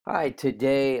Hi,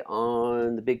 today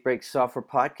on the Big Break Software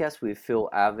Podcast, we have Phil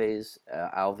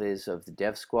Alves of the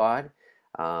Dev Squad.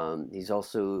 He's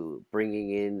also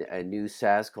bringing in a new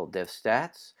SaaS called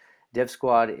DevStats. Dev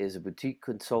Squad is a boutique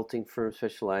consulting firm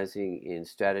specializing in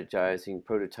strategizing,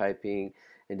 prototyping,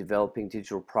 and developing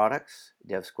digital products.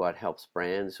 Dev Squad helps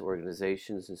brands,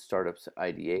 organizations, and startups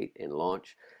ideate and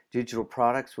launch digital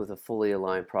products with a fully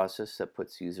aligned process that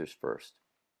puts users first.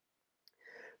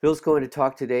 Phil's going to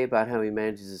talk today about how he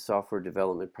manages his software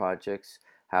development projects,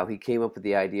 how he came up with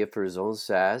the idea for his own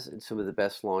SaaS, and some of the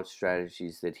best launch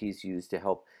strategies that he's used to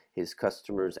help his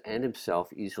customers and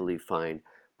himself easily find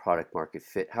product market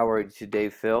fit. How are you today,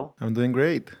 Phil? I'm doing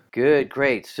great. Good,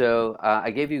 great. So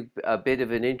I gave you a bit of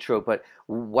an intro, but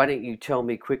why don't you tell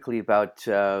me quickly about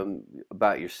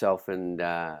yourself and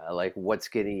like what's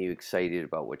getting you excited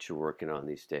about what you're working on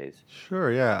these days?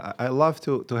 Sure, yeah. I love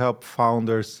to help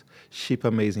founders ship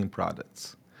amazing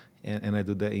products. And I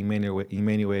do that in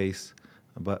many ways.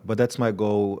 But that's my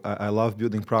goal. I love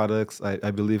building products.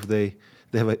 I believe they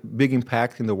have a big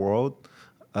impact in the world.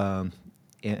 Um,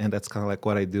 and that's kind of like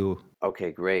what I do.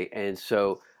 Okay, great. And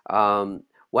so,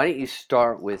 why don't you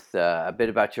start with a bit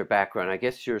about your background? I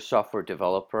guess you're a software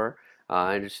developer.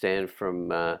 I understand from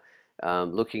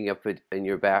looking up in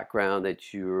your background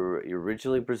that you're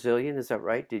originally Brazilian. Is that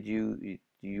right? You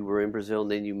were in Brazil and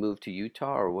then you moved to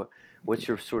Utah, or what's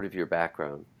your sort of your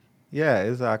background? Yeah,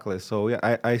 exactly. So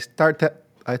yeah,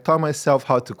 I taught myself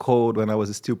how to code when I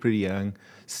was still pretty young,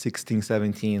 16,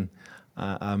 17.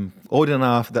 I'm old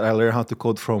enough that I learned how to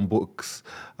code from books.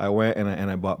 I went and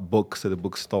I bought books at the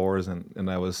bookstores and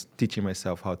I was teaching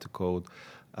myself how to code.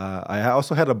 I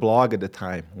also had a blog at the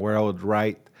time where I would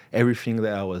write everything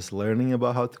that I was learning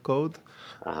about how to code.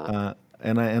 Uh-huh. Uh,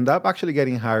 and I ended up actually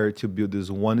getting hired to build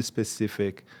this one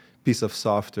specific piece of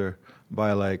software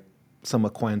by like some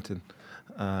acquaintance.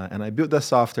 And I built that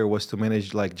software was to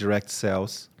manage like direct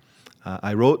sales.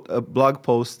 I wrote a blog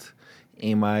post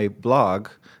in my blog,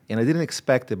 and I didn't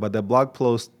expect it, but the blog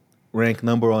post ranked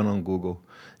number one on Google.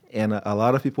 And a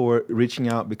lot of people were reaching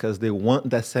out because they want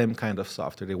that same kind of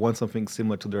software. They want something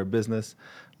similar to their business.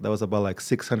 That was about like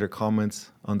 600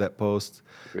 comments on that post.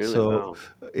 Really? So, Wow.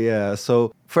 yeah.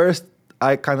 So first,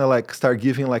 I kind of like start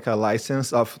giving like a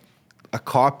license of a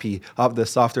copy of the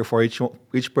software for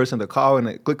each person to call, and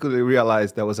I quickly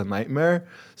realized that was a nightmare.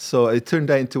 So it turned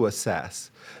that into a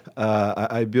SaaS.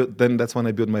 I built then that's when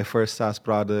I built my first SaaS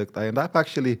product. I ended up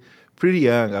actually pretty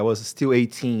young. I was still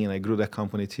 18. I grew that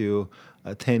company to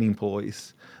 10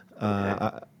 employees. Okay.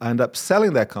 I ended up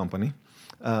selling that company,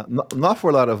 not for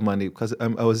a lot of money because I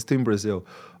was still in Brazil,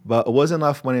 but it was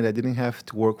enough money that I didn't have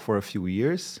to work for a few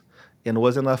years, and it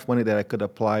was enough money that I could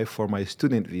apply for my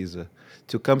student visa.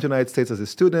 To come to the United States as a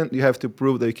student, you have to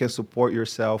prove that you can support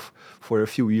yourself for a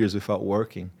few years without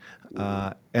working. Hmm.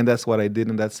 And that's what I did,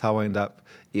 and that's how I ended up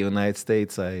in the United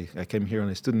States. I came here on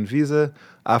a student visa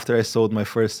after I sold my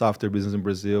first software business in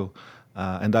Brazil.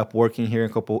 Ended up working here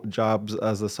in a couple jobs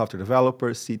as a software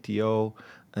developer, CTO,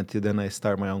 until then I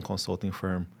start my own consulting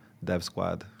firm, Dev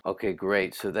Squad. Okay,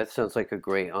 great. So that sounds like a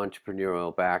great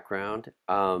entrepreneurial background.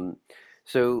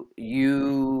 So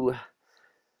you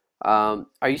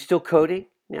are you still coding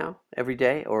now every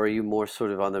day, or are you more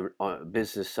sort of on the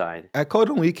business side? I code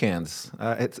on weekends.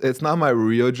 It's not my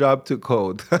real job to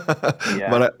code,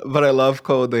 Yeah. but I love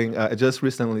coding. I just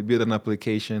recently built an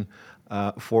application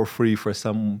for free for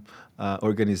some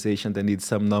organization that needs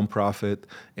some nonprofit,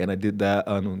 and I did that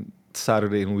on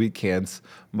Saturday and weekends.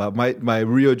 But my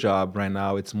real job right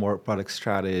now it's more product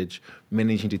strategy,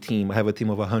 managing the team. I have a team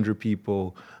of 100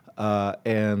 people,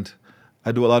 and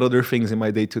I do a lot of other things in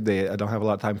my day to day. I don't have a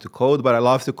lot of time to code, but I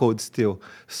love to code still.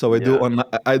 So Yeah.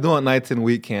 I do on nights and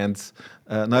weekends,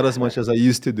 not as much as I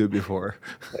used to do before.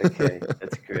 Okay,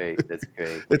 that's great. That's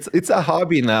great. It's a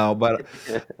hobby now, but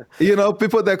you know,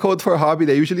 people that code for a hobby,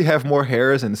 they usually have more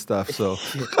hairs and stuff. So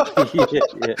Yeah, yeah,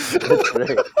 that's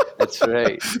right. That's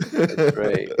right. That's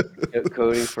right.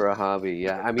 Coding for a hobby.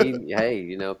 Yeah, I mean,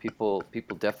 hey, people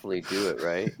definitely do it,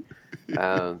 right?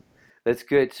 Um, that's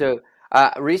good. So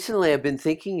recently, I've been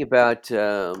thinking about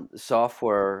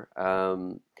software,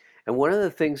 and one of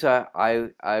the things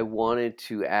I wanted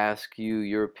to ask you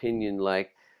your opinion,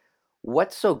 like,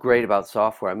 what's so great about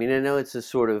software? I mean, I know it's a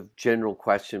sort of general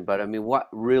question, but I mean, what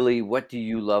do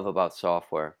you love about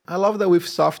software? I love that with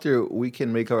software we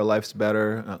can make our lives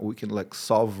better. We can like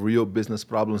solve real business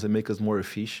problems and make us more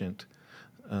efficient.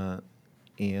 Uh,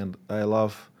 and I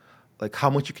love like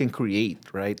how much you can create,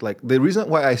 right? Like the reason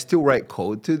why I still write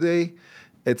code today,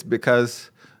 it's because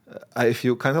I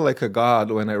feel kind of like a god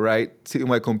when I sit in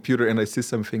my computer and I see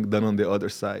something done on the other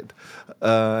side,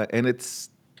 and it's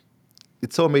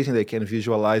it's so amazing they can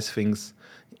visualize things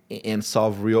and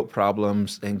solve real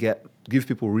problems and give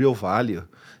people real value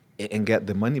and get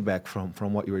the money back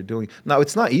from what you were doing. Now,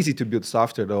 it's not easy to build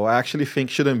software, though. I actually think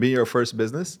shouldn't be your first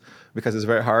business because it's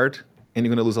very hard and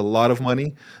you're going to lose a lot of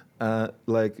money.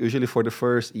 Like usually for the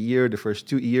first year, the first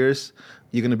 2 years,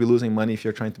 you're going to be losing money if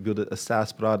you're trying to build a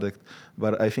SaaS product.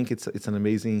 But I think it's an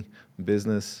amazing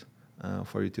business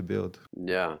for you to build.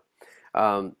 Yeah.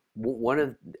 One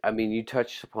of, I mean, you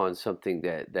touched upon something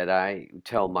that I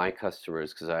tell my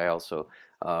customers because I also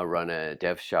run a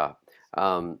dev shop.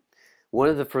 Um, One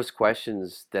of the first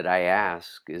questions that I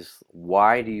ask is,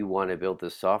 why do you want to build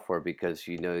this software? Because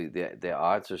you know the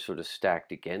odds are sort of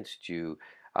stacked against you.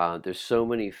 There's so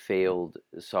many failed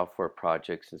software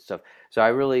projects and stuff. So I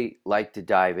really like to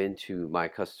dive into my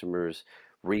customers'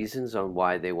 reasons on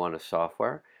why they want a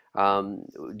software. Um,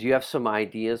 do you have some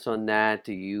ideas on that?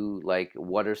 Do you like,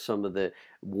 what are some of the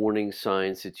warning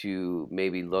signs that you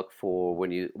maybe look for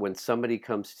when somebody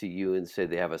comes to you and say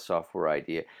they have a software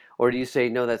idea? Or do you say,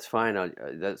 no, that's fine,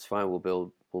 that's fine,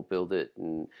 we'll build it,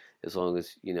 and as long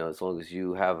as as long as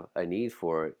you have a need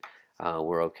for it,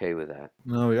 we're okay with that.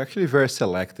 No, you're actually very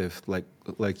selective,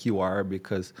 like you are,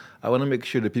 because I want to make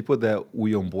sure the people that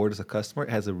we onboard as a customer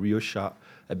has a real shot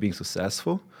at being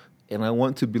successful, and I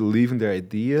want to believe in their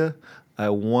idea. I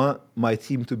want my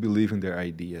team to believe in their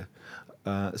idea.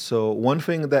 So one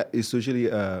thing that is usually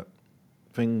a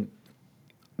thing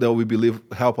that we believe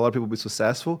help a lot of people be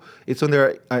successful, it's when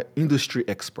they're an industry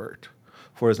expert.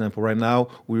 For example, right now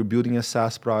we're building a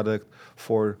SaaS product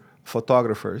for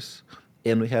photographers,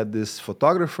 and we had this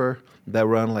photographer that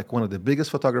run like one of the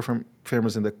biggest photographer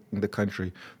firms in the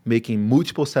country, making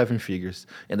multiple seven figures,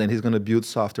 and then he's going to build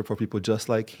software for people just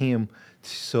like him,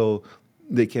 so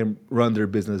they can run their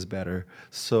business better.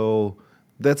 So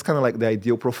that's kind of like the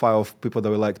ideal profile of people that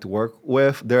we like to work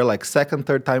with. They're like second,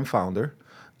 third time founder.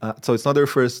 So it's not their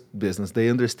first business. They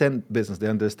understand business. They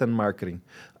understand marketing.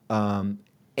 Um,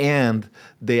 and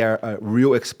they are a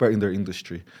real expert in their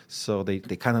industry. So they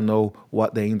kind of know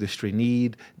what the industry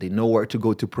need. They know where to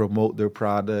go to promote their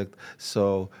product.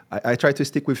 So I try to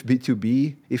stick with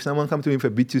B2B. If someone comes to me with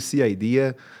a B2C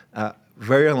idea,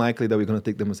 very unlikely that we're going to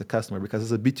take them as a customer, because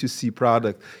as a B2C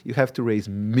product, you have to raise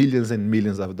millions and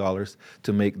millions of dollars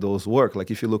to make those work.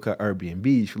 Like if you look at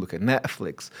Airbnb, if you look at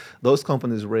Netflix, those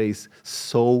companies raise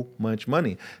so much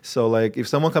money. So like if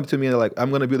someone comes to me and they're like, I'm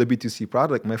going to build a B2C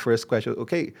product, my first question,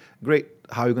 okay, great.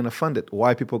 How are you going to fund it?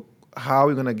 How are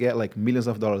you going to get like millions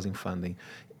of dollars in funding?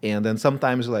 And then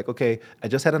sometimes you're like, okay, I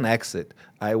just had an exit.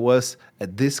 I was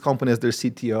at this company as their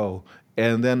CTO.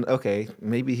 And then, okay,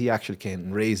 maybe he actually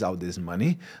can raise out this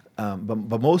money.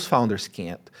 But most founders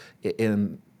can't.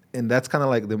 And that's kind of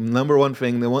like the number one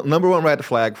thing, number one red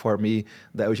flag for me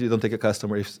that I usually don't take a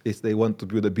customer if they want to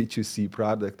build a B2C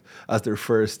product as their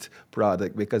first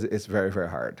product, because it's very, very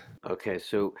hard. Okay,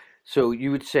 so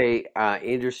you would say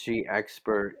industry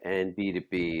expert and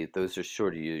B2B, those are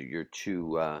sort of your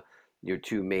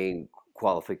two main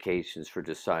qualifications for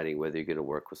deciding whether you're going to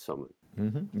work with someone.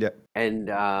 Yeah. And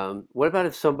what about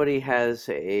if somebody has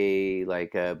a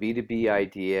B2B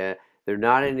idea? They're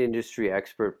not an industry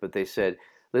expert, but they said,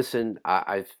 "Listen,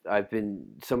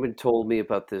 someone told me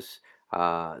about this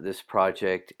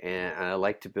project, and I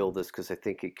like to build this because I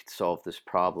think it could solve this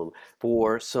problem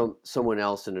for someone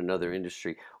else in another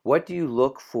industry." What do you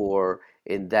look for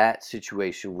in that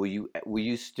situation? Will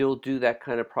you still do that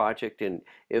kind of project? And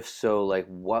if so, like,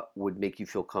 what would make you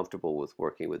feel comfortable with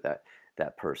working with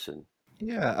that person?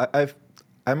 Yeah,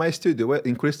 I might still do it.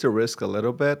 Increase the risk a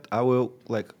little bit. I will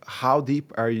like, how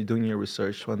deep are you doing your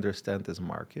research to understand this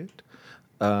market,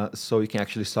 so you can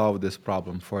actually solve this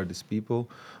problem for these people.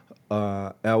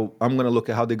 I'm gonna look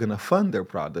at how they're gonna fund their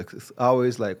products. It's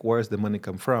always like, where's the money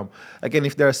come from? Again,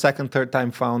 if they're a second, third time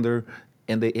founder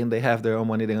and they have their own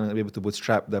money, they're gonna be able to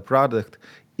bootstrap the product,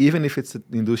 even if it's an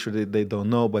industry that they don't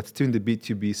know, but still in the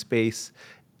B2B space,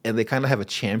 and they kind of have a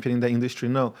champion in the industry.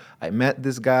 No, I met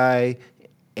this guy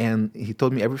and he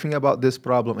told me everything about this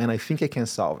problem, and I think I can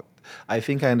solve it. I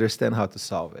think I understand how to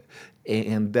solve it.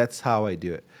 And that's how I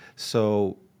do it.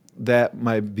 So that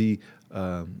might be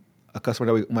a customer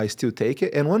that we might still take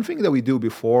it. And one thing that we do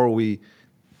before we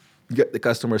get the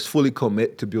customers fully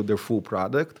commit to build their full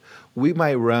product, we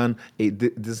might run a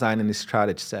design and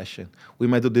strategy session. We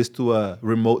might do this to a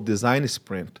remote design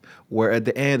sprint, where at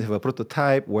the end we have a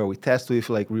prototype where we test with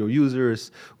like real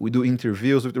users. We do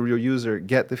interviews with the real user,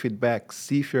 get the feedback,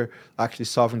 see if you're actually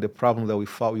solving the problem that we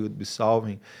thought we would be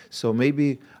solving. So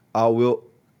maybe I will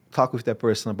talk with that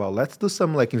person about, let's do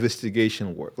some like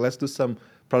investigation work. Let's do some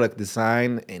product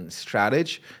design and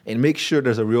strategy and make sure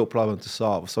there's a real problem to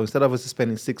solve. So instead of us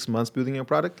spending 6 months building a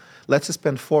product, let's just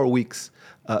spend 4 weeks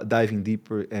diving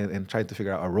deeper and trying to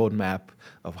figure out a roadmap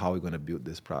of how we're going to build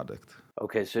this product.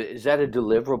 Okay, so is that a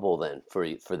deliverable then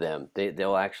for them?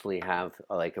 They'll actually have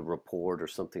like a report or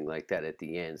something like that at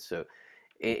the end. So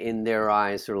in their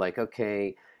eyes, they're like,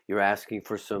 okay, you're asking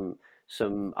for some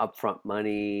upfront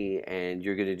money, and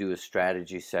you're going to do a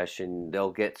strategy session.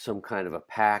 They'll get some kind of a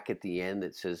pack at the end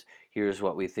that says, here's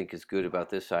what we think is good about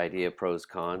this idea, pros,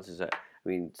 cons. Is that, I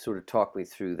mean, sort of talk me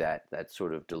through that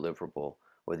sort of deliverable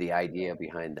or the idea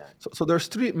behind that. So there's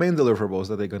three main deliverables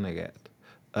that they're gonna get.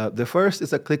 The first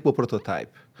is a clickable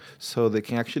prototype, so they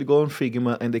can actually go on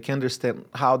Figma and they can understand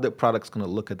how the product's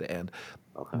gonna look at the end.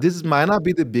 Okay. This might not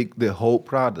be the whole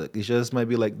product. It just might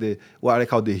be like the what I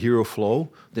call the hero flow,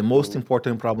 the most Hmm.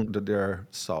 important problem that they're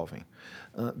solving.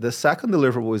 The second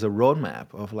deliverable is a roadmap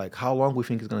of like how long we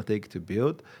think it's gonna take to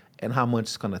build and how much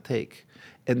it's gonna take.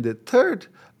 And the third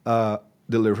uh,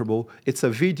 deliverable, it's a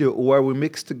video where we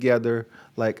mix together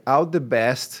like all the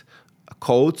best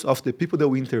quotes of the people that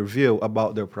we interview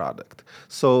about their product.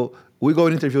 So we go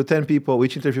and interview 10 people,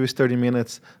 each interview is 30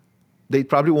 minutes. They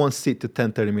probably won't sit to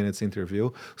 10, 30 minutes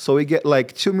interview. So we get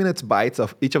like 2 minutes bites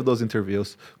of each of those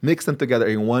interviews, mix them together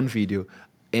in one video,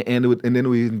 and then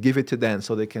we give it to them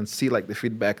so they can see like the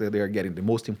feedback that they are getting, the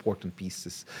most important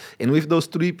pieces. And with those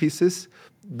three pieces,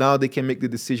 now they can make the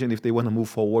decision if they want to move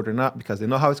forward or not because they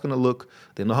know how it's going to look,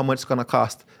 they know how much it's going to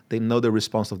cost, they know the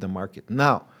response of the market.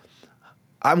 Now,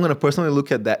 I'm going to personally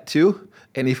look at that too.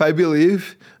 And if I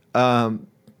believe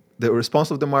the response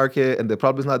of the market and the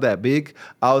problem is not that big,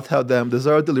 I'll tell them these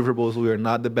are deliverables. We are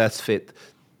not the best fit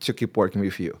to keep working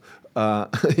with you.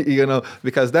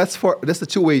 Because that's a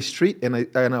two-way street, and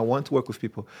I want to work with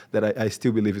people that I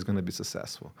still believe is going to be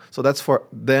successful. So that's for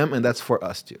them, and that's for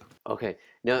us too. Okay.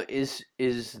 Now, is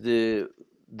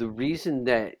the reason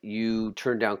that you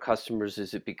turn down customers,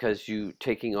 is it because you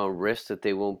taking on risks that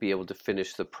they won't be able to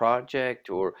finish the project,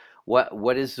 or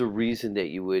what is the reason that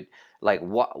you would like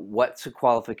what's the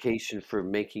qualification for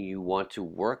making you want to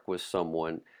work with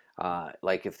someone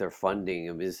like if they're funding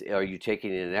them, is are you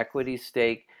taking an equity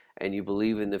stake and you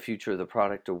believe in the future of the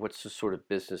product, or what's the sort of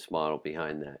business model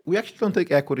behind that? We actually don't take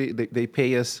equity. They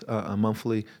pay us a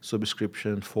monthly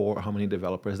subscription for how many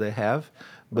developers they have.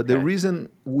 But the Okay. reason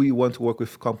we want to work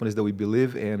with companies that we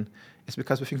believe in is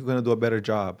because we think we're going to do a better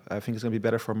job. I think it's going to be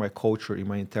better for my culture in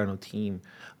my internal team,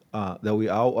 that we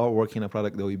all are working a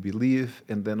product that we believe,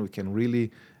 and then we can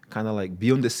really kind of like be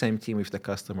on the same team with the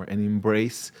customer and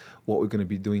embrace what we're going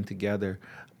to be doing together.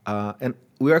 And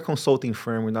we are a consulting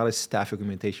firm. We're not a staff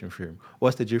augmentation firm.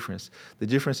 What's the difference? The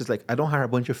difference is like I don't hire a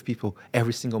bunch of people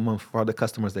every single month for all the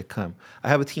customers that come. I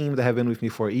have a team that have been with me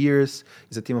for years.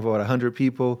 It's a team of about 100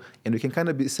 people, and we can kind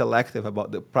of be selective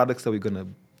about the products that we're going to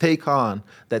take on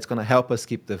that's going to help us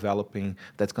keep developing,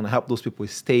 that's going to help those people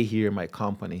stay here in my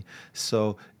company.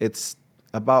 So it's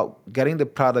about getting the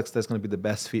products that's going to be the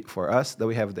best fit for us, that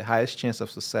we have the highest chance of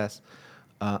success,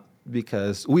 uh,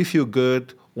 because we feel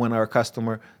good when our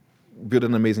customer build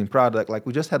an amazing product. Like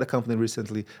we just had a company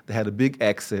recently that had a big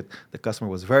exit. The customer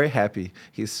was very happy.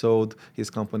 He sold his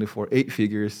company for 8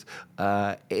 figures,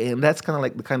 and that's kind of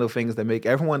like the kind of things that make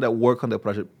everyone that work on the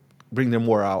project bring their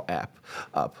morale app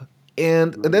up.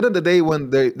 And at the end of the day, when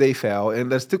they fail,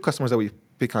 and there's still customers that we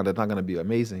pick on that's not going to be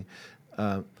amazing,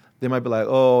 uh, they might be like,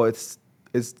 oh, it's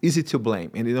easy to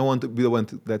blame, and you don't want to be the one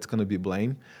that's going to be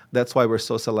blamed. That's why we're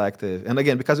so selective. And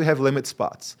again, because we have limit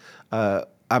spots,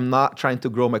 I'm not trying to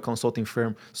grow my consulting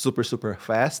firm super, super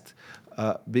fast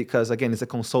because, again, it's a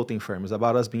consulting firm. It's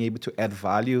about us being able to add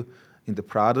value in the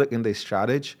product and the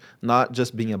strategy, not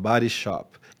just being a body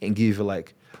shop and give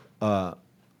like uh,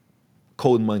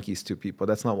 code monkeys to people.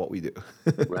 That's not what we do.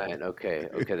 Right. Okay.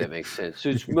 Okay. That makes sense. So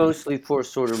it's mostly for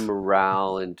sort of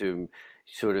morale and to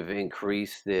sort of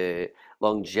increase the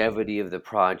longevity of the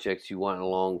projects. You want a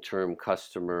long-term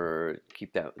customer,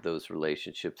 keep those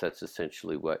relationships. That's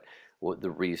essentially what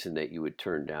the reason that you would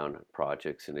turn down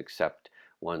projects and accept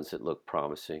ones that look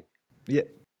promising. Yeah.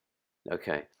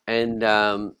 Okay. And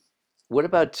what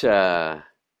about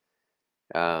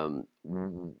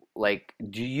like,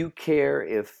 do you care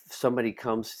if somebody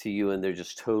comes to you and they're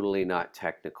just totally not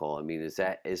technical? I mean, is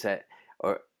that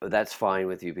or that's fine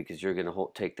with you because you're going to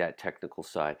take that technical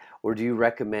side, or do you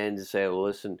recommend to say, well,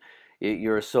 listen,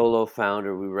 you're a solo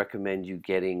founder. We recommend you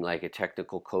getting like a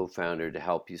technical co-founder to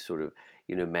help you sort of,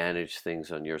 manage things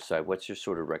on your side. What's your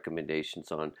sort of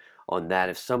recommendations on that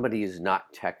if somebody is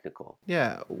not technical?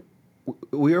 Yeah,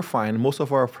 we are fine. Most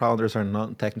of our founders are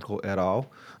not technical at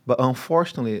all, but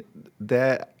unfortunately,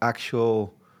 that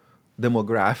actual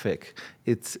demographic.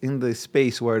 It's in the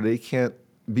space where they can't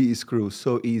be screwed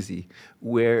so easy,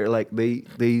 where like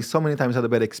they so many times had a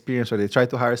bad experience where they tried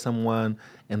to hire someone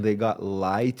and they got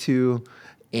lied to.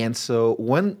 And so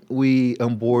when we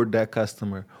onboard that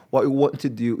customer, what we want to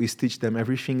do is teach them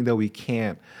everything that we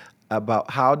can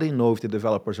about how they know if the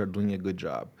developers are doing a good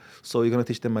job. So you're going to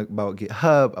teach them about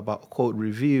GitHub, about code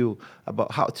review,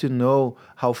 about how to know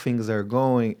how things are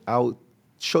going, how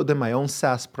show them my own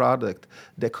SaaS product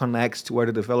that connects to where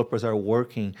the developers are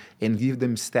working and give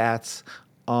them stats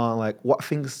on like what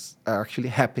things are actually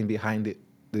happening behind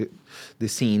the, the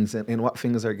scenes and what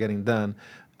things are getting done.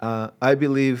 I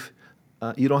believe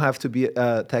you don't have to be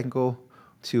technical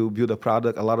to build a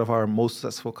product. A lot of our most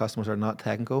successful customers are not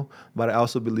technical, but I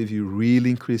also believe you really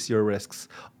increase your risks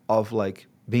of like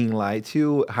being lied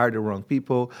to, hire the wrong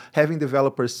people, having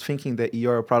developers thinking that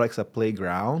your product's a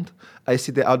playground. I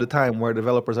see that all the time where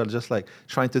developers are just like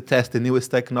trying to test the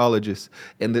newest technologies,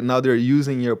 and then now they're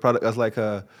using your product as like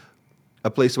a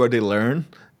place where they learn,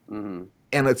 Hmm.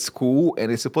 and it's cool,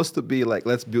 and it's supposed to be like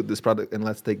let's build this product and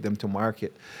let's take them to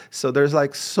market. So there's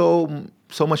like so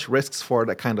much risks for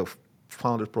that kind of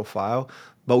founder profile,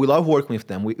 but we love working with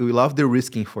them. We love the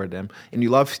risking for them, and we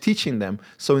love teaching them.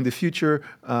 So in the future,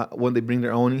 when they bring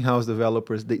their own in-house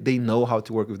developers, they know how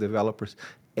to work with developers.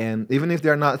 And even if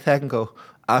they're not technical,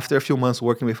 after a few months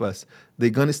working with us, they're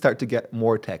going to start to get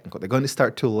more technical. They're going to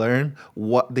start to learn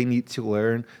what they need to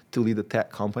learn to lead a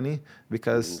tech company. Hmm.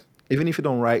 Because even if you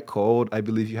don't write code, I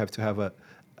believe you have to have a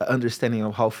understanding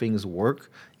of how things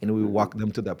work, and we Hmm. walk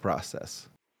them to that process.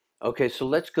 Okay, so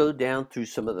let's go down through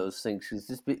some of those things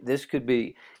because this could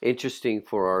be interesting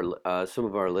for some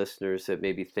of our listeners that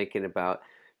may be thinking about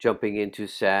jumping into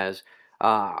SaaS.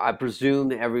 I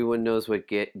presume everyone knows what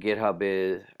GitHub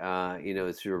is.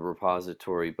 It's your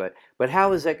repository, but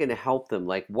how is that going to help them?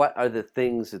 Like, what are the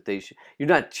things that they should? You're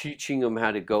not teaching them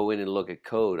how to go in and look at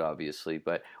code, obviously,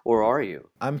 but or are you?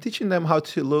 I'm teaching them how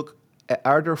to look at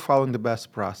are they following the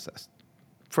best process.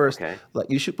 First, Okay, like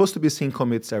you're supposed to be seeing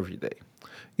commits every day.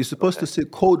 You're supposed to okay, see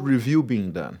code review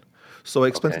being done. So I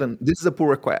explain to okay. them this is a pull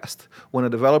request. When a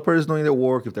developer is doing their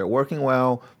work, if they're working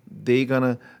well, they're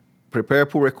gonna prepare a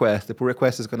pull request. The pull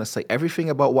request is gonna say everything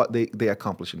about what they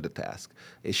accomplish in the task.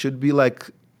 It should be like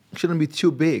shouldn't be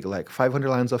too big, like 500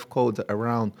 lines of code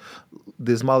around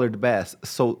the smaller the best.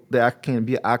 So there can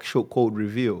be actual code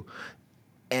review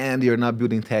and you're not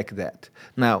building tech debt.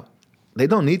 Now, they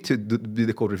don't need to do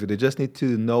the code review. They just need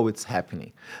to know it's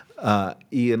happening.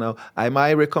 I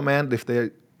might recommend if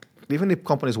they're even if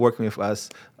companies working with us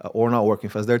or not working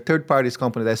with us, they're third parties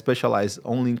company that specialize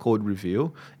only in code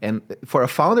review. And for a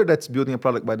founder that's building a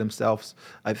product by themselves,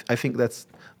 I think that's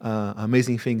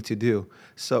amazing thing to do.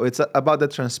 So it's about the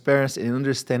transparency and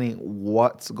understanding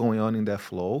what's going on in that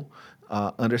flow,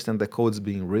 understand the code's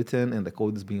being written and the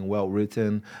code is being well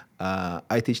written.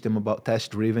 I teach them about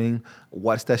test driven,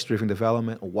 what's test driven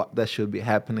development, what that should be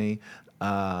happening,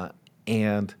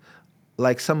 and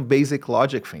like some basic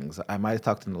logic things. I might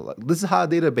talk to them. Like, this is how a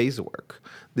database work.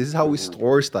 This is how we Hmm.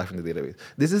 store stuff in the database.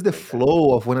 This is the Okay,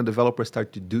 flow of when a developer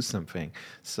start to do something.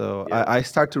 So yeah. I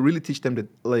start to really teach them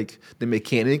the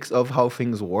mechanics of how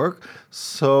things work.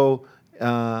 So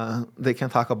they can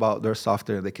talk about their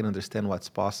software. They can understand what's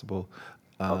possible,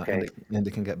 Okay. and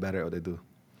they can get better at what they do.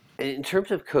 In terms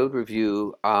of code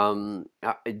review,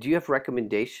 do you have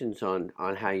recommendations on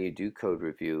how you do code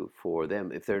review for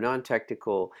them? If they're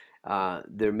non-technical,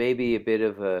 there may be a bit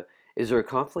of a, is there a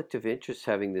conflict of interest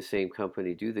having the same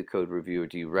company do the code review, or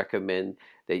do you recommend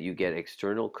that you get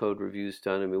external code reviews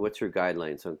done? I mean, what's your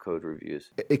guidelines on code reviews?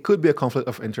 It could be a conflict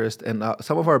of interest. And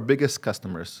some of our biggest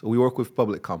customers, we work with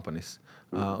public companies.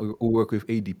 Hmm. We work with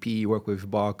ADP, work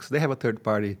with Box. They have a third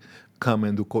party come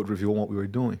and do code review on what we were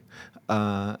doing.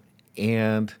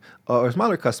 And our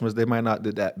smaller customers, they might not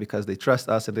do that because they trust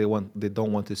us and they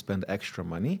don't want to spend extra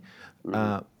money.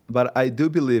 Hmm. But I do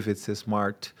believe it's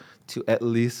smart to at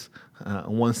least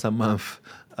once a month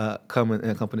come in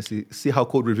a company see how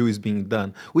code review is being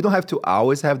done. We don't have to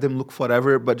always have them look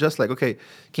forever, but just like, okay,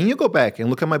 can you go back and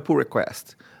look at my pull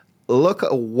request? Look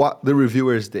at what the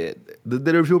reviewers did. Did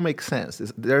the review make sense?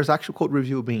 There's actual code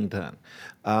review being done.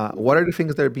 What Hmm. are the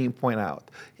things that are being pointed out?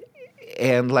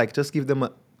 And like just give them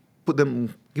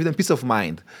peace of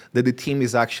mind that the team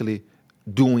is actually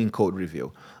doing code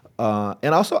review.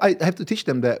 And also, I have to teach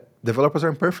them that developers are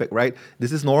imperfect, right?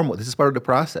 This is normal. This is part of the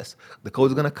process. The code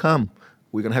is Hmm. gonna come.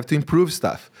 We're gonna have to improve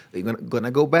stuff. They're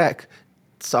gonna go back.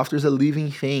 Software is a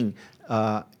living thing,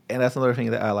 and that's another thing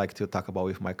that I like to talk about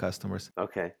with my customers.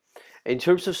 Okay. In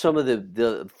terms of some of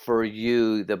the for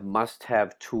you the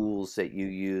must-have tools that you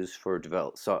use for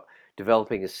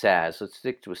developing a SaaS, let's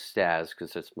stick to a SaaS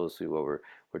because that's mostly what we're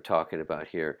talking about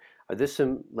here. Are there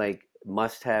some like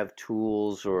must-have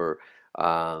tools or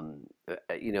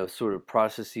sort of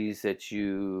processes that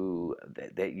you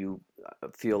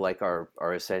feel like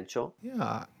are essential?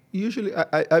 Yeah, usually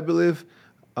I believe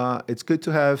it's good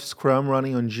to have Scrum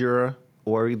running on Jira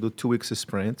or you do 2 weeks of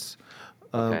sprints.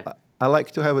 Okay. I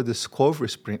like to have a discovery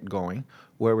sprint going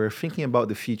where we're thinking about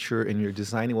the feature and you're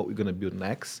designing what we're going to build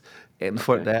next. And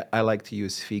for Okay. that, I like to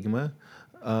use Figma.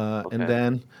 And Okay.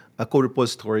 then a code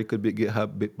repository could be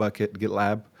GitHub, Bitbucket,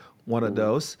 GitLab, one of Hmm.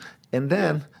 those. And Yeah.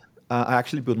 then I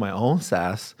actually build my own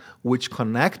SaaS, which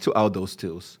connect to all those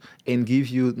tools and give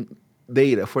you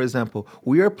data. For example,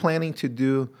 we are planning to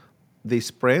do the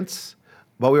sprints,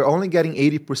 but we're only getting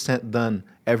 80% done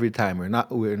every time.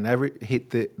 We're never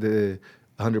hit the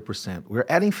 100%. We're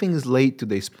adding things late to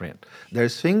the sprint.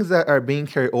 There's things that are being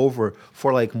carried over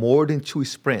for like more than 2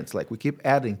 sprints. Like we keep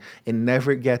adding and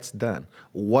never gets done.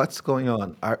 What's going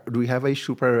on? Do we have a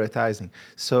issue prioritizing?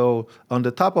 So on the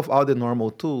top of all the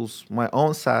normal tools, my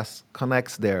own SaaS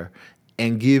connects there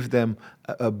and give them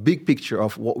a big picture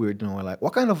of what we're doing. Like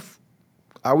what kind of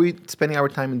are we spending our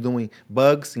time in doing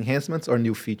bugs, enhancements, or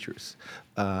new features?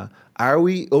 Are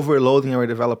we overloading our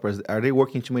developers? Are they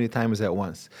working too many times at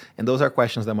once? And those are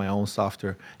questions that my own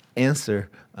software answer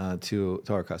to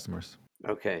our customers.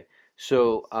 Okay.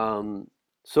 So,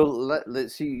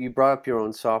 let's see. You brought up your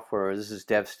own software. This is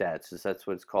DevStats. Is that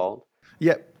what it's called?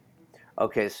 Yeah,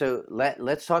 Okay. So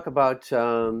let's talk about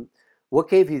what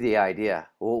gave you the idea.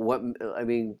 Well, I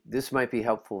mean, this might be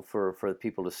helpful for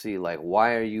people to see. Like,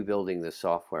 why are you building this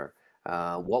software?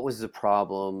 What was the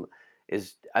problem?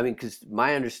 I mean, because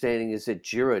my understanding is that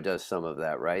Jira does some of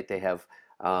that, right? They have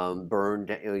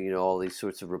burned, all these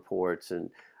sorts of reports and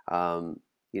um,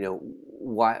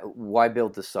 why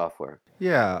build the software?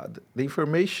 yeah. The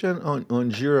information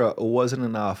on Jira wasn't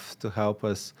enough to help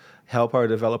our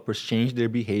developers change their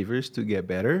behaviors to get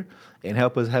better and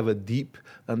help us have a deep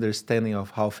understanding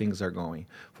of how things are going.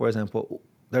 For example,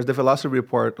 there's the velocity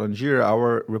report on Jira.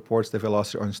 Our reports the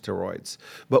velocity on steroids.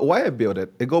 But why I built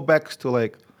it, it go back to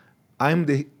like I'm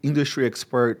the industry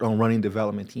expert on running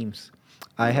development teams.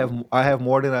 Hmm. I have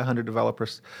more than 100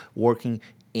 developers working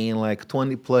in like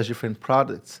 20 plus different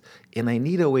products, and I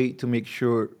need a way to make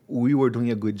sure we were doing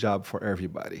a good job for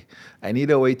everybody. I need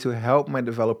a way to help my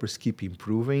developers keep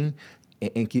improving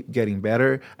and keep getting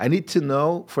better. I need to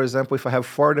know, for example, if I have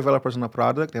 4 developers on a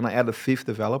product and I add a fifth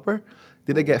developer,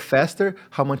 did it Hmm. get faster?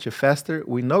 How much faster?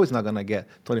 We know it's not going to get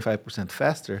 25%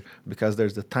 faster because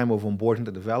there's the time of onboarding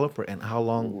the developer and how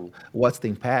long, Hmm. what's the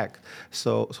impact.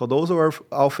 So those are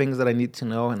all things that I need to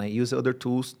know, and I use other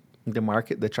tools in the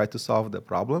market that try to solve the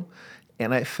problem.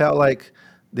 And I felt like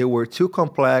they were too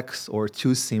complex or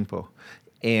too simple.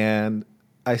 And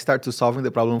I started to solving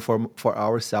the problem for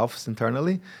ourselves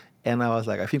internally. And I was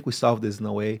like, I think we solved this in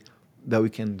a way that we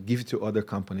can give to other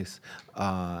companies.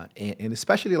 And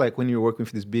especially like when you're working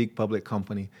with this big public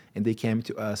company and they came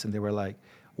to us and they were like,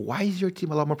 why is your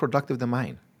team a lot more productive than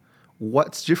mine?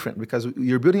 What's different? Because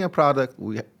you're building a product,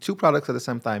 we have 2 products at the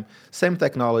same time, same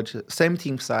technology, same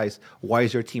team size. Why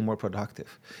is your team more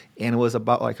productive? And it was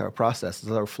about like our processes,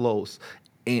 our flows,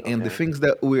 and the Okay. things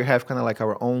that we have kind of like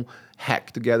our own hack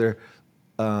together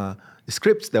uh,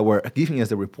 scripts that were giving us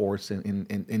the reports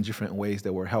in different ways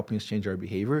that were helping us change our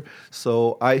behavior.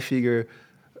 So I figure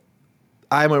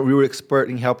I'm a real expert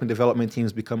in helping development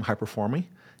teams become high performing,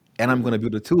 and I'm going Hmm. to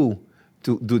build a tool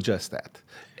to do just that.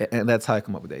 And that's how I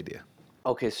come up with the idea.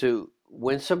 Okay, so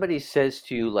when somebody says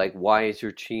to you, like, "Why is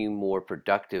your team more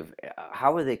productive?"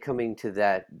 How are they coming to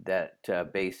that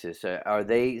basis? Are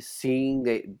they seeing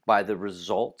that by the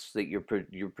results that you're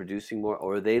producing more,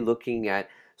 or are they looking at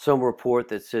some report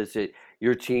that says that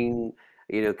your team,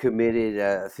 committed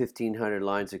 1,500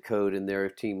 lines of code and their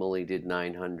team only did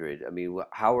 900? I mean,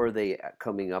 how are they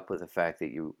coming up with the fact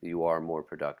that you are more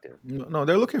productive? No, no,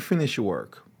 they're looking to finish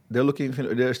work.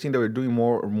 They're seeing that we're doing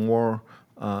more.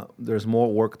 There's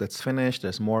more work that's finished.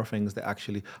 There's more things that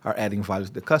actually are adding value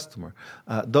to the customer.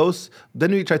 Those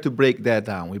then we try to break that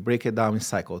down. We break it down in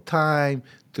cycle time,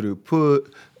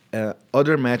 throughput,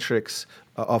 other metrics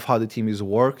of how the team is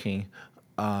working,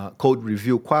 code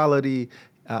review quality,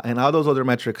 and all those other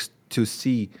metrics to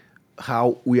see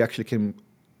how we actually can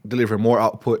deliver more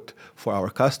output for our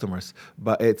customers.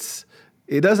 But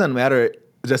it doesn't matter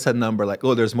just a number like,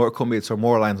 oh, there's more commits or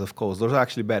more lines of code. Those are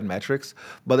actually bad metrics.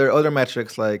 But there are other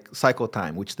metrics like cycle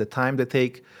time, which the time they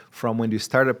take from when you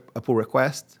start a pull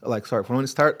request, from when you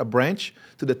start a branch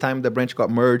to the time the branch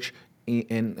got merged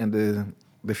in the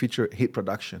the feature hit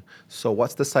production. So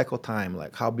what's the cycle time?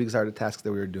 Like how big are the tasks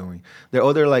that we're doing? There are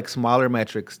other like smaller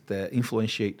metrics that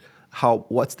influentiate how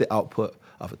what's the output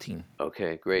of a team.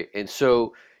 Okay, great. And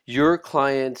so your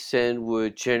clients then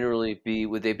would generally be,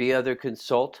 would they be other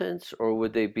consultants or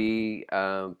would they be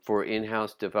for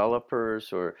in-house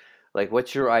developers or like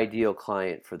what's your ideal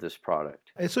client for this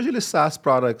product? It's usually SaaS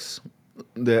products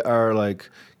that are like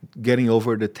getting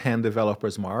over the 10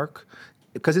 developers mark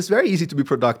because it's very easy to be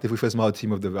productive with a small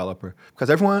team of developer because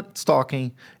everyone's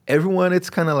talking, everyone it's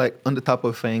kind of like on the top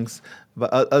of things.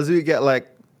 But as we get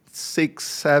like six,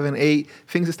 seven, eight,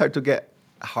 things start to get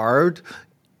hard.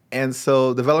 And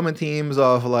so development teams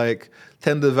of like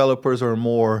 10 developers or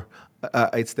more,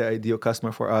 it's the ideal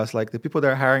customer for us. Like the people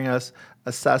that are hiring us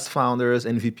as SaaS founders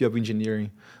and VP of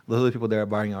engineering, those are the people that are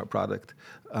buying our product,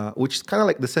 which is kind of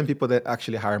like the same people that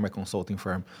actually hire my consulting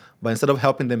firm. But instead of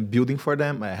helping them building for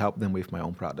them, I help them with my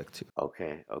own product too.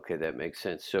 Okay, okay, that makes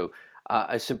sense. So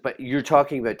I said, but you're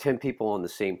talking about 10 people on the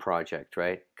same project,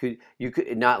 right? Could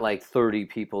not like 30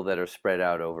 people that are spread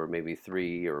out over maybe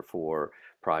three or four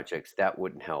projects. That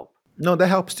wouldn't help. No, that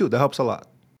helps too. That helps a lot.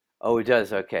 Oh, it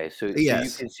does. Okay. So you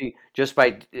Yes. can see just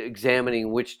by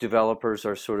examining which developers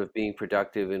are sort of being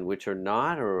productive and which are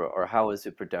not, or how is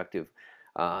it productive?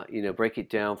 Break it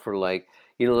down for like,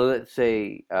 let's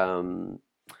say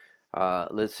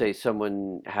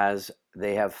someone has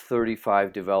they have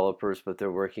 35 developers, but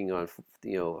they're working on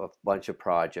a bunch of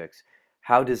projects.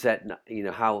 How does that,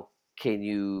 how can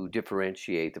you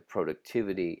differentiate the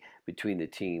productivity between the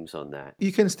teams on that?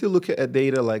 You can still look at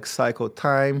data like cycle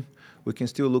time. We can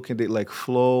still look at it like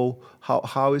flow.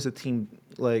 How is the team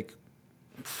like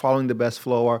following the best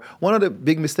flow? Or one of the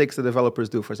big mistakes that developers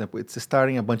do, for example, it's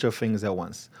starting a bunch of things at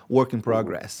once, work in Hmm.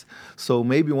 progress. So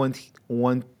maybe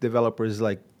one developer is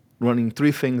like running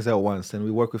three things at once, and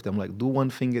we work with them like do one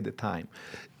thing at a time.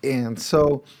 And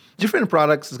so different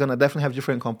products is gonna definitely have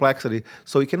different complexity.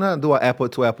 So you cannot do an apple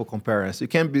to apple comparison. You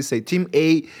can't be say team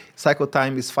A cycle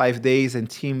time is 5 days and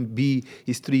team B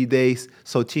is 3 days,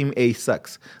 so team A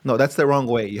sucks. No, that's the wrong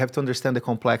way. You have to understand the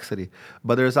complexity.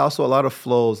 But there's also a lot of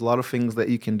flows, a lot of things that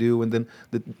you can do, and then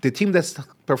the team that's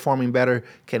performing better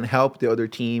can help the other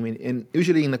team. And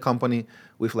usually in a company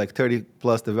with like 30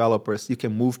 plus developers, you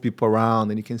can move people around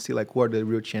and you can see like who are the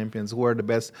real champions, who are the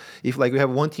best. If like we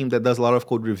have one team that does a lot of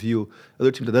code review,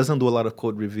 other team that doesn't do a lot of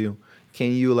code review,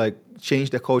 can you like change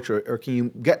the culture or can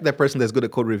you get that person that's good at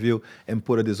code review and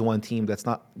put it as one team that's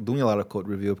not doing a lot of code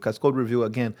review? Because code review,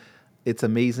 again, it's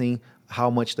amazing how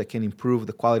much that can improve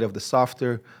the quality of the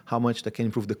software, how much that can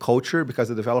improve the culture because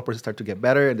the developers start to get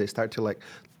better and they start to like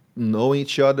know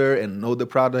each other and know the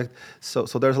product. So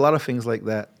there's a lot of things like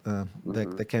that Hmm.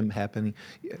 that can happen.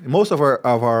 Most of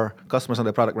our customers on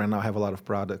the product right now have a lot of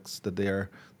products that their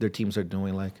teams are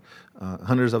doing, like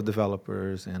hundreds of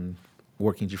developers and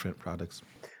working different products.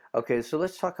 Okay, so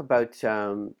let's talk about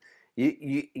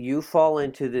you fall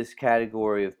into this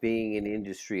category of being an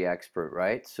industry expert,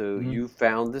 right? So Mhm. you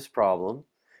found this problem,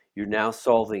 you're now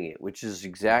solving it, which is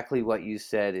exactly what you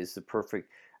said is the perfect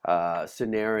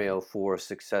scenario for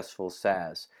successful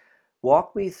SaaS.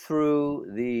 Walk me through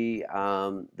the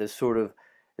sort of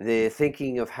the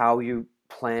thinking of how you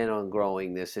plan on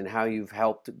growing this and how you've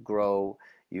helped grow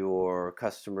your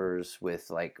customers with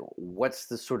like what's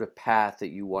the sort of path that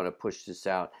you want to push this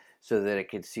out so that it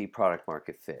can see product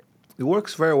market fit. It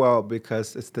works very well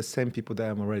because it's the same people that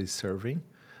I'm already serving.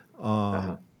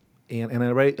 Uh-huh.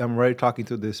 I'm already talking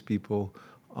to these people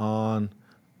on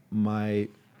my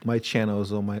my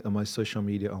channels, on my social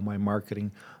media, on my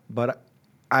marketing. But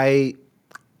I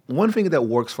one thing that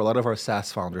works for a lot of our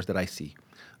SaaS founders that I see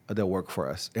that work for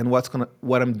us, and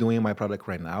what I'm doing in my product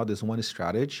right now. There's one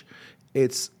strategy.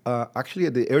 It's actually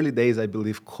at the early days, I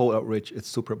believe cold outreach is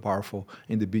super powerful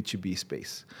in the B2B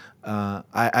space.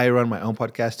 I run my own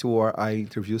podcast too, where I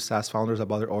interview SaaS founders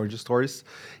about their origin stories.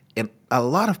 And a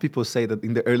lot of people say that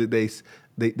in the early days,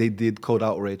 they did cold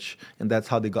outreach, and that's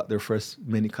how they got their first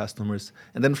many customers.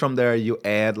 And then from there, you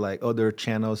add like other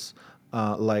channels,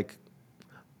 like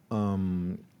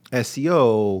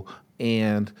SEO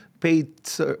and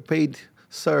paid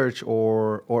search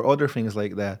or other things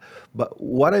like that. But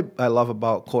what I love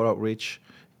about cold outreach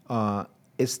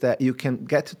is that you can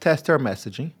get to test your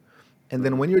messaging. And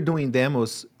then Hmm. when you're doing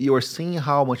demos, you're seeing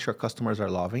how much your customers are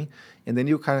loving, and then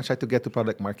you kind of try to get to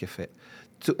product market fit.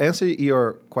 To answer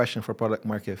your question for product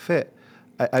market fit,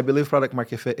 I believe product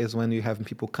market fit is when you have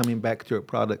people coming back to your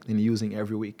product and using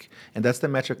every week, and that's the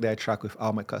metric that I track with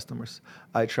all my customers.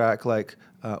 I track like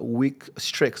week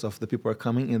streaks of the people are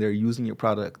coming and they're using your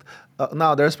product.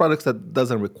 Now there's products that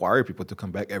doesn't require people to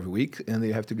come back every week, and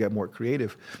they have to get more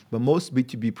creative. But most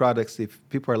B2B products, if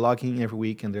people are logging in every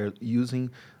week and they're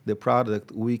using the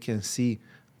product, we can see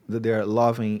that they're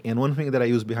loving. And one thing that I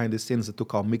use behind the scenes is a tool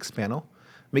called Mixpanel.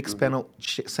 Hmm. Mixpanel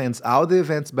sends all the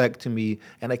events back to me,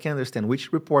 and I can understand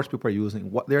which reports people are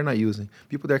using, what they're not using,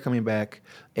 people that are coming back.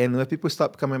 And when people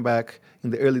stop coming back in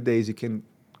the early days, you can,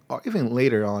 or even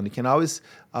later on, you can always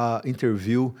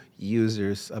interview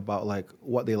users about like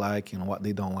what they like and what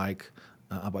they don't like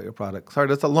about your product. Sorry,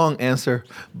 that's a long answer,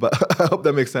 but I hope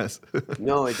that makes sense.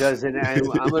 No, it does, and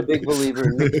I'm a big believer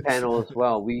in mixed panel as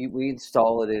well. We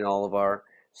install it in all of our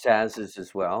SaaSes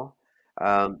as well.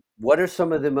 What are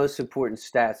some of the most important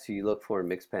stats you look for in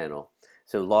mixed panel?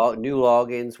 So new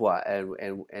logins, what,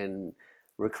 and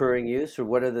recurring use, or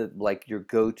what are the like your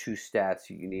go-to stats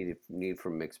you need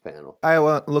from mixed panel? I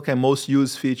want to look at most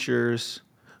used features,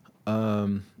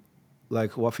 um,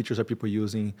 like what features are people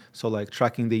using. So like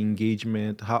tracking the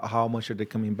engagement, how much are they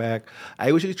coming back. I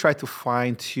usually try to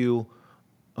find to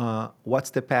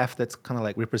what's the path that's kind of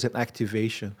like represent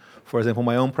activation. For example,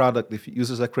 my own product, if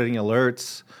users are creating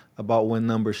alerts about when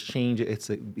numbers change, it's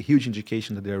a huge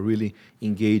indication that they're really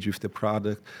engaged with the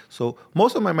product. So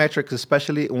most of my metrics,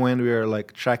 especially when we are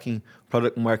like tracking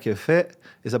product market fit,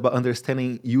 is about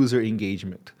understanding user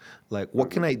engagement. Like what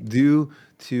can Hmm. I do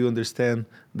to understand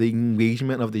the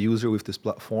engagement of the user with this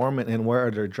platform, and where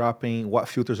are they dropping, what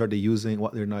filters are they using,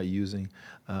 what they're not using.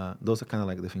 Those are kind of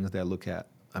like the things that I look at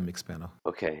on Mixpanel.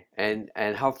 Okay, and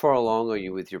how far along are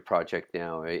you with your project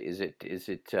now? Is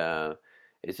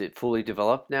it fully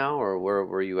developed now, or where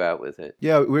are you at with it?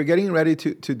 Yeah, we're getting ready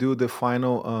to do the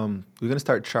final. We're gonna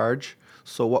start charge.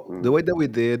 So what the Mm-hmm. way that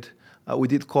we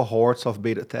did cohorts of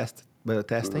beta Mm-hmm.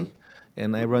 testing,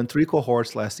 and I run 3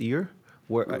 cohorts last year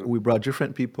where Mm-hmm. we brought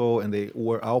different people and they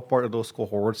were all part of those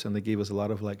cohorts and they gave us a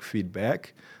lot of like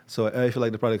feedback. So I feel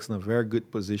like the product's in a very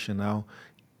good position now,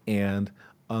 and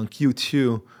on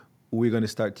Q2 we're gonna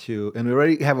start to, and we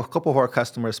already have a couple of our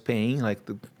customers paying like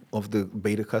the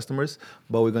beta customers,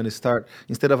 but we're going to start,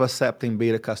 instead of accepting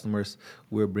beta customers,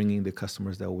 we're bringing the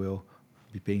customers that will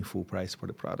be paying full price for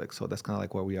the product. So that's kind of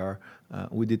like where we are.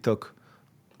 We did took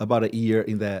about a year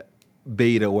in that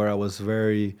beta where I was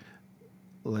very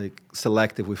like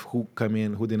selective with who come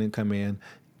in, who didn't come in,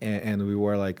 and we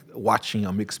were like watching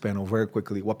a mixed panel very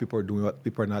quickly, what people are doing, what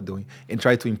people are not doing, and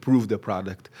try to improve the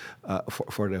product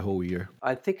for the whole year.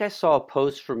 I think I saw a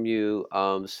post from you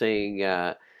saying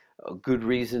good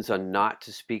reasons on not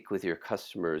to speak with your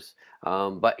customers.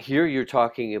 But here you're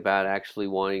talking about actually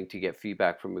wanting to get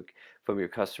feedback from your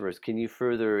customers. Can you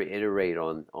further iterate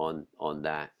on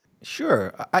that?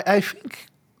 Sure. I think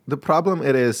the problem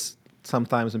it is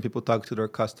sometimes when people talk to their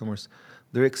customers,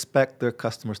 they expect their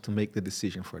customers to make the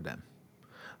decision for them.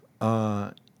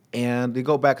 Uh, and they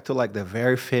go back to like the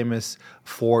very famous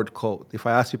Ford quote. If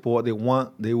I ask people what they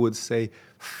want, they would say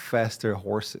faster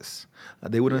horses.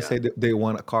 They wouldn't Yeah. say that they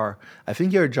want a car. I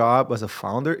think your job as a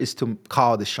founder is to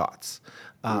call the shots.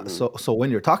 Hmm. So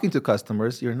when you're talking to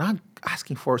customers, you're not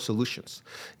asking for solutions.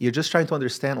 You're just trying to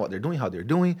understand what they're doing, how they're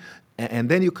doing, and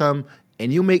then you come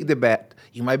and you make the bet.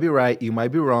 You might be right, you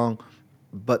might be wrong,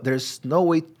 but there's no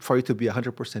way for you to be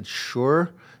 100%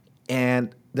 sure,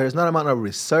 and there's not amount of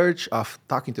research of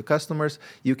talking to customers.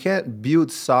 You can't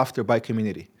build software by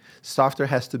community. Software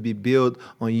has to be built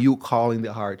on you calling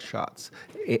the hard shots.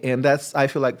 And that's, I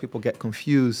feel like people get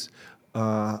confused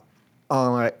uh,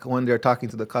 on like when they're talking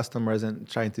to the customers and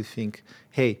trying to think,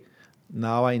 hey,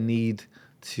 now I need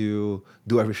to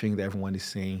do everything that everyone is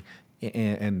saying.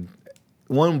 And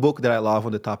one book that I love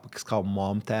on the topic is called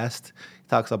Mom Test. It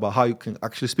talks about how you can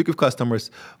actually speak with customers,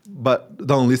 but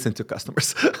don't listen to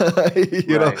customers.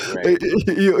 you know, Right, right.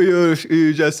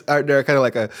 you just are there kind of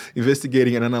like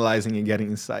investigating and analyzing and getting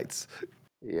insights.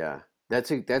 Yeah,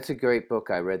 that's a great book.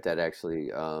 I read that actually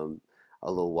a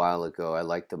little while ago. I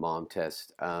like the mom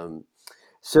test.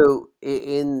 So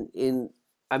in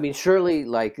I mean surely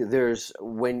like there's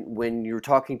when you're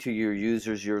talking to your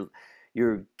users,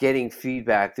 you're getting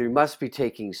feedback. There must be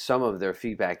taking some of their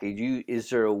feedback. Is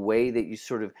there a way that you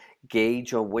sort of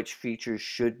gauge on which features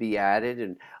should be added?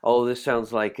 And oh, this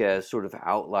sounds like a sort of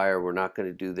outlier. We're not going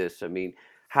to do this. I mean,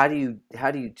 how do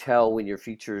you tell when your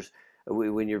features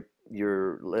when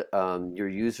your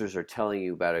users are telling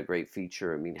you about a great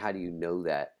feature? I mean, how do you know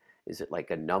that? Is it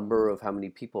like a number of how many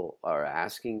people are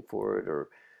asking for it,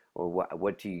 or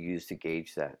what do you use to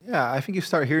gauge that? Yeah, I think you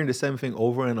start hearing the same thing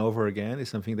over and over again. It's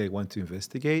something they want to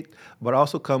investigate, but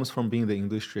also comes from being the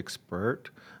industry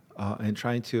expert and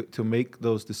trying to make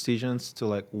those decisions to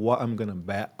like what I'm gonna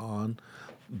bet on.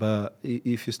 But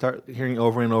if you start hearing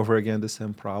over and over again the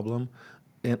same problem,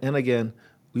 and again,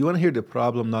 we want to hear the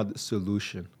problem, not the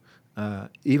solution.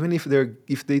 Even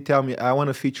if they tell me I want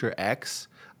to feature X,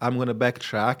 I'm gonna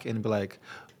backtrack and be like,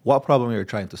 what problem are you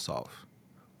trying to solve?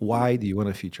 Why do you want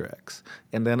to feature X?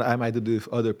 And then I might do it with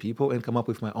other people and come up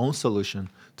with my own solution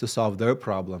to solve their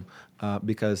problem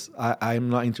because I'm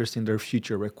not interested in their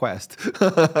future request.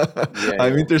 Yeah,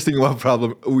 I'm yeah, interested in what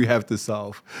problem we have to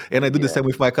solve. And I do the yeah. same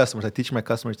with my customers. I teach my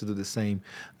customers to do the same.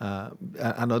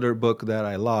 Another book that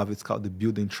I love, it's called The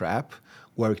Building Trap,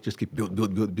 where we just keep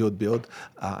build.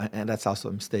 And that's also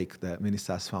a mistake that many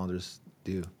SaaS founders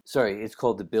do. Sorry, it's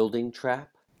called the building trap.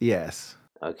 Yes.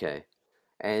 Okay.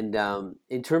 And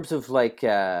in terms of like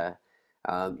your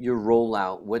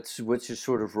rollout, what's your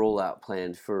sort of rollout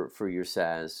plan for your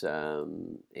SaaS?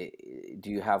 Do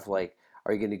you have like,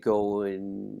 are you going to go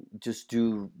and just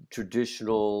do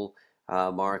traditional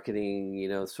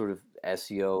marketing, sort of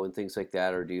SEO and things like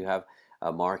that, or do you have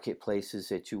marketplaces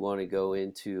that you want to go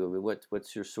into? I mean,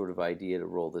 what's your sort of idea to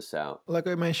roll this out? Like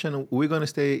I mentioned, we're gonna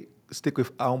stick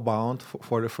with outbound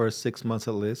for the first 6 months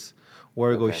at least,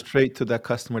 where we go Okay. straight to that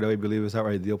customer that we believe is our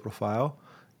ideal profile,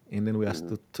 and then we ask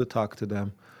Mm-hmm. to talk to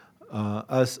them.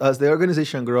 As the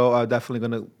organization grow,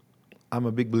 I'm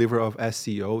a big believer of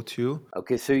SEO too.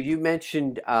 Okay, so you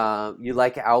mentioned you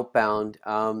like outbound.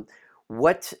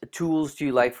 What tools do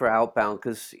you like for outbound?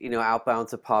 Because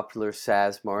outbound's a popular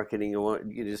SaaS marketing.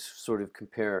 You just sort of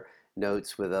compare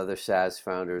notes with other SaaS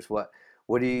founders. What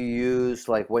do you use?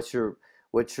 Like, what are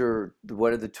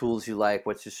the tools you like?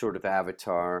 What's your sort of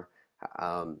avatar?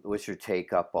 What's your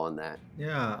take up on that?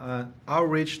 Yeah,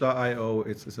 Outreach.io,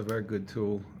 it's a very good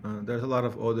tool. There's a lot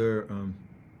of other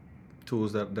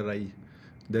tools that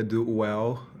do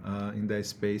well in that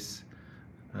space.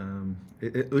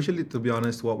 Usually, to be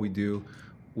honest, what we do,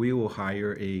 we will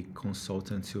hire a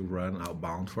consultant to run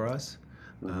outbound for us.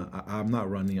 Hmm. I'm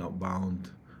not running outbound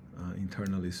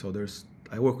internally, so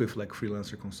I work with like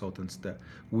freelancer consultants that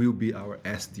will be our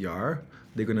SDR.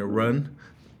 They're gonna Hmm. run,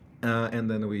 and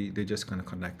then they just kind of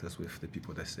connect us with the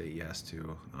people that say yes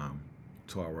to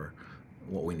our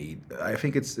what we need. I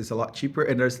think it's a lot cheaper,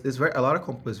 and it's very a lot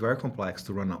of it's very complex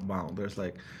to run outbound. There's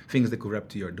like things that could rep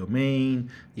to your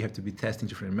domain. You have to be testing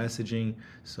different messaging.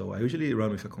 So I usually run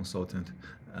with a consultant.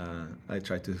 I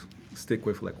try to stick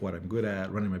with like what I'm good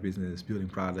at, running my business, building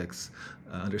products,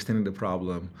 understanding the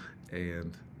problem,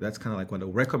 and that's kind of like what I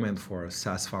recommend for a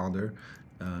SaaS founder.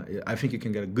 I think you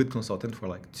can get a good consultant for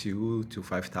like 2 to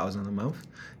 5,000 a month,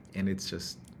 and it's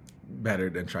just better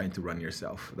than trying to run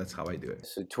yourself. That's how I do it.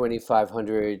 So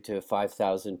 2,500 to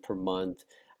 5,000 per month.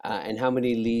 And how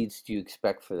many leads do you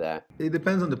expect for that? It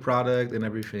depends on the product and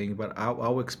everything, but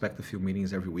I'll expect a few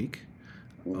meetings every week.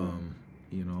 Mhm.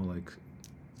 Um, like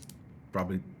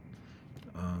probably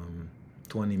um,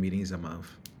 20 meetings a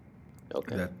month.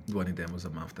 Okay. That 20 demos a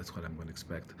month. That's what I'm going to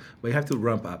expect. But you have to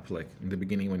ramp up, like in the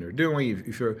beginning when you're doing,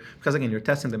 if you're because again you're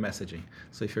testing the messaging.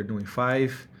 So if you're doing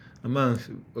 5 a month,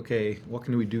 okay, what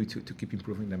can we do to keep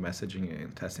improving the messaging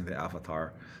and testing the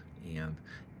avatar, and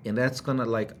and that's gonna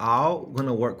like all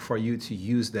gonna work for you to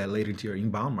use that later into your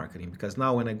inbound marketing because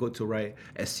now when I go to write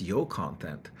SEO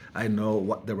content, I know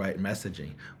what the right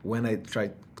messaging. When I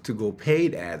try to go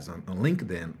paid ads on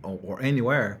LinkedIn or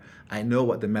anywhere, I know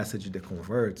what the message that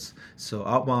converts. So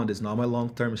outbound is not my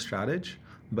long-term strategy,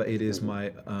 but it is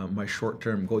Hmm. my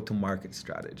short-term go-to-market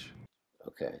strategy.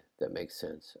 Okay. That makes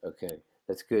sense. Okay.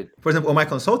 That's good. For example, on my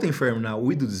consulting firm now,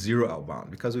 we do zero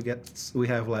outbound because we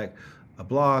have like a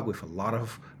blog with a lot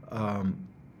of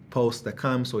posts that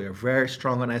come. So we are very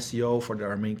strong on SEO for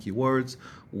our main keywords.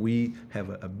 We have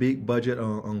a big budget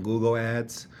on Google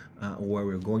Ads where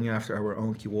we're going after our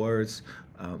own keywords.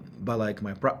 But like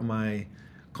my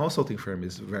consulting firm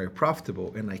is very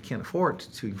profitable and I can't afford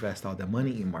to invest all the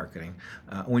money in marketing.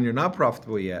 When you're not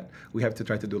profitable yet, we have to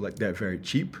try to do like that very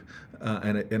cheap.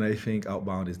 And I think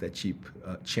outbound is that cheap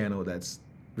channel that's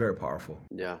very powerful.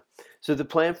 Yeah. So the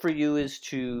plan for you is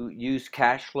to use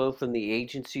cash flow from the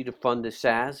agency to fund the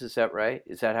SaaS. Is that right?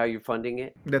 Is that how you're funding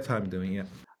it? That's how I'm doing it.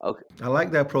 Okay. I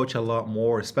like that approach a lot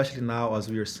more, especially now as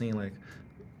we are seeing like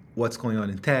what's going on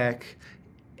in tech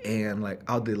and like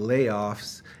all the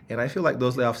layoffs. And I feel like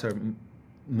those layoffs are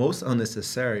most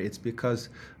unnecessary. It's because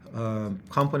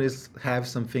companies have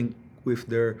something with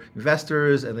their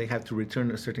investors and they have to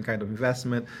return a certain kind of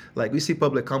investment. Like we see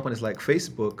public companies like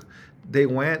Facebook, they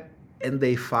went and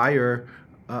they fire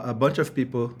a bunch of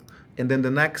people and then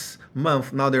the next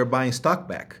month now they're buying stock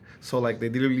back. So like they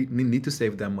literally need to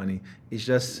save that money. It's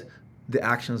just the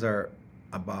actions are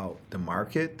about the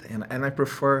market, and I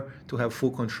prefer to have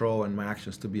full control and my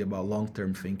actions to be about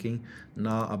long-term thinking,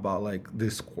 not about like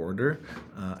this quarter.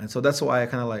 And so that's why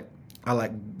I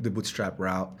like the bootstrap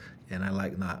route, and I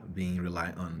like not being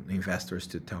reliant on investors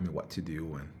to tell me what to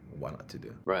do and what not to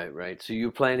do. Right, right. So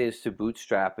your plan is to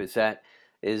bootstrap.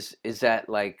 Is that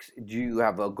like, do you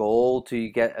have a goal to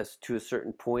get us to a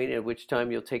certain point at which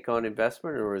time you'll take on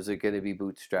investment, or is it going to be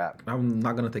bootstrap? I'm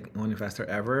not gonna take one investor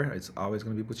ever. It's always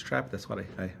gonna be bootstrapped. That's what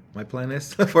my plan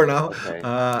is for now. Okay,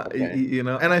 okay. You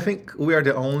know, and I think we are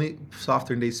the only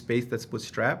software in this space that's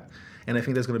bootstrapped, and I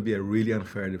think that's gonna be a really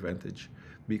unfair advantage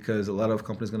because a lot of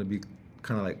companies gonna be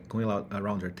kind of like going out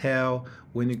around their tail.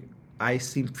 I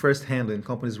see firsthand when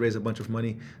companies raise a bunch of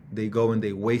money, they go and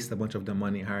they waste a bunch of the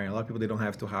money hiring a lot of people they don't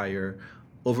have to hire,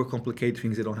 overcomplicate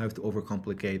things they don't have to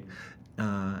overcomplicate.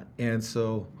 And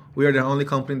so we are the only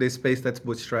company in this space that's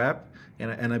bootstrapped,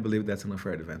 and I believe that's an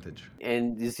unfair advantage.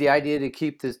 And is the idea to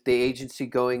keep the agency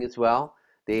going as well?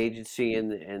 The agency and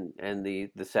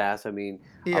the SaaS. I mean,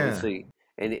 Yeah. obviously,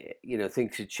 and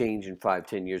things could change in 5,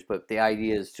 10 years, but the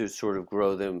idea is to sort of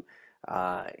grow them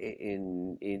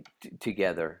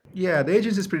together. Yeah, the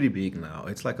agency is pretty big now.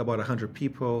 It's like about 100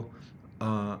 people.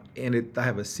 I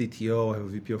have a CTO, I have a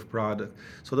VP of product.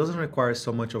 So it doesn't require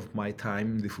so much of my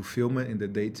time, the fulfillment in the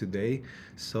day to day.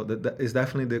 So that is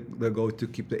definitely the goal to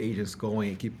keep the agents going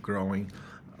and keep growing.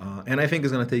 And I think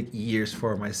it's going to take years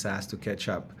for my SaaS to catch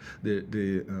up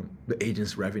the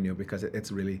agent's revenue because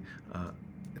it's really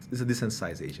it's a decent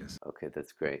size agents. Okay,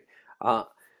 that's great. Uh,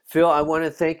 Phil, I want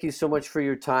to thank you so much for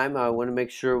your time. I want to make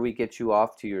sure we get you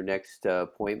off to your next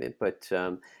appointment, but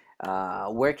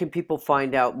where can people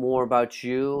find out more about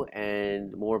you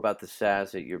and more about the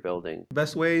SaaS that you're building?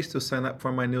 Best way is to sign up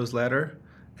for my newsletter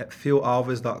at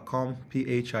philalves.com,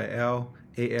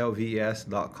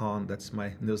 PHILALVES.com. That's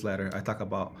my newsletter. I talk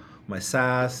about my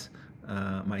SaaS,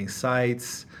 my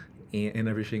insights, and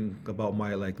everything about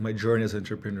my journey as an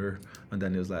entrepreneur on that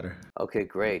newsletter. Okay,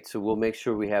 great. So we'll make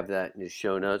sure we have that in the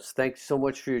show notes. Thanks so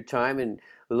much for your time, and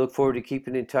we look forward to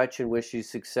keeping in touch and wish you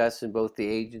success in both the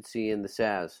agency and the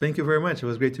SaaS. Thank you very much. It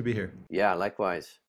was great to be here. Yeah, likewise.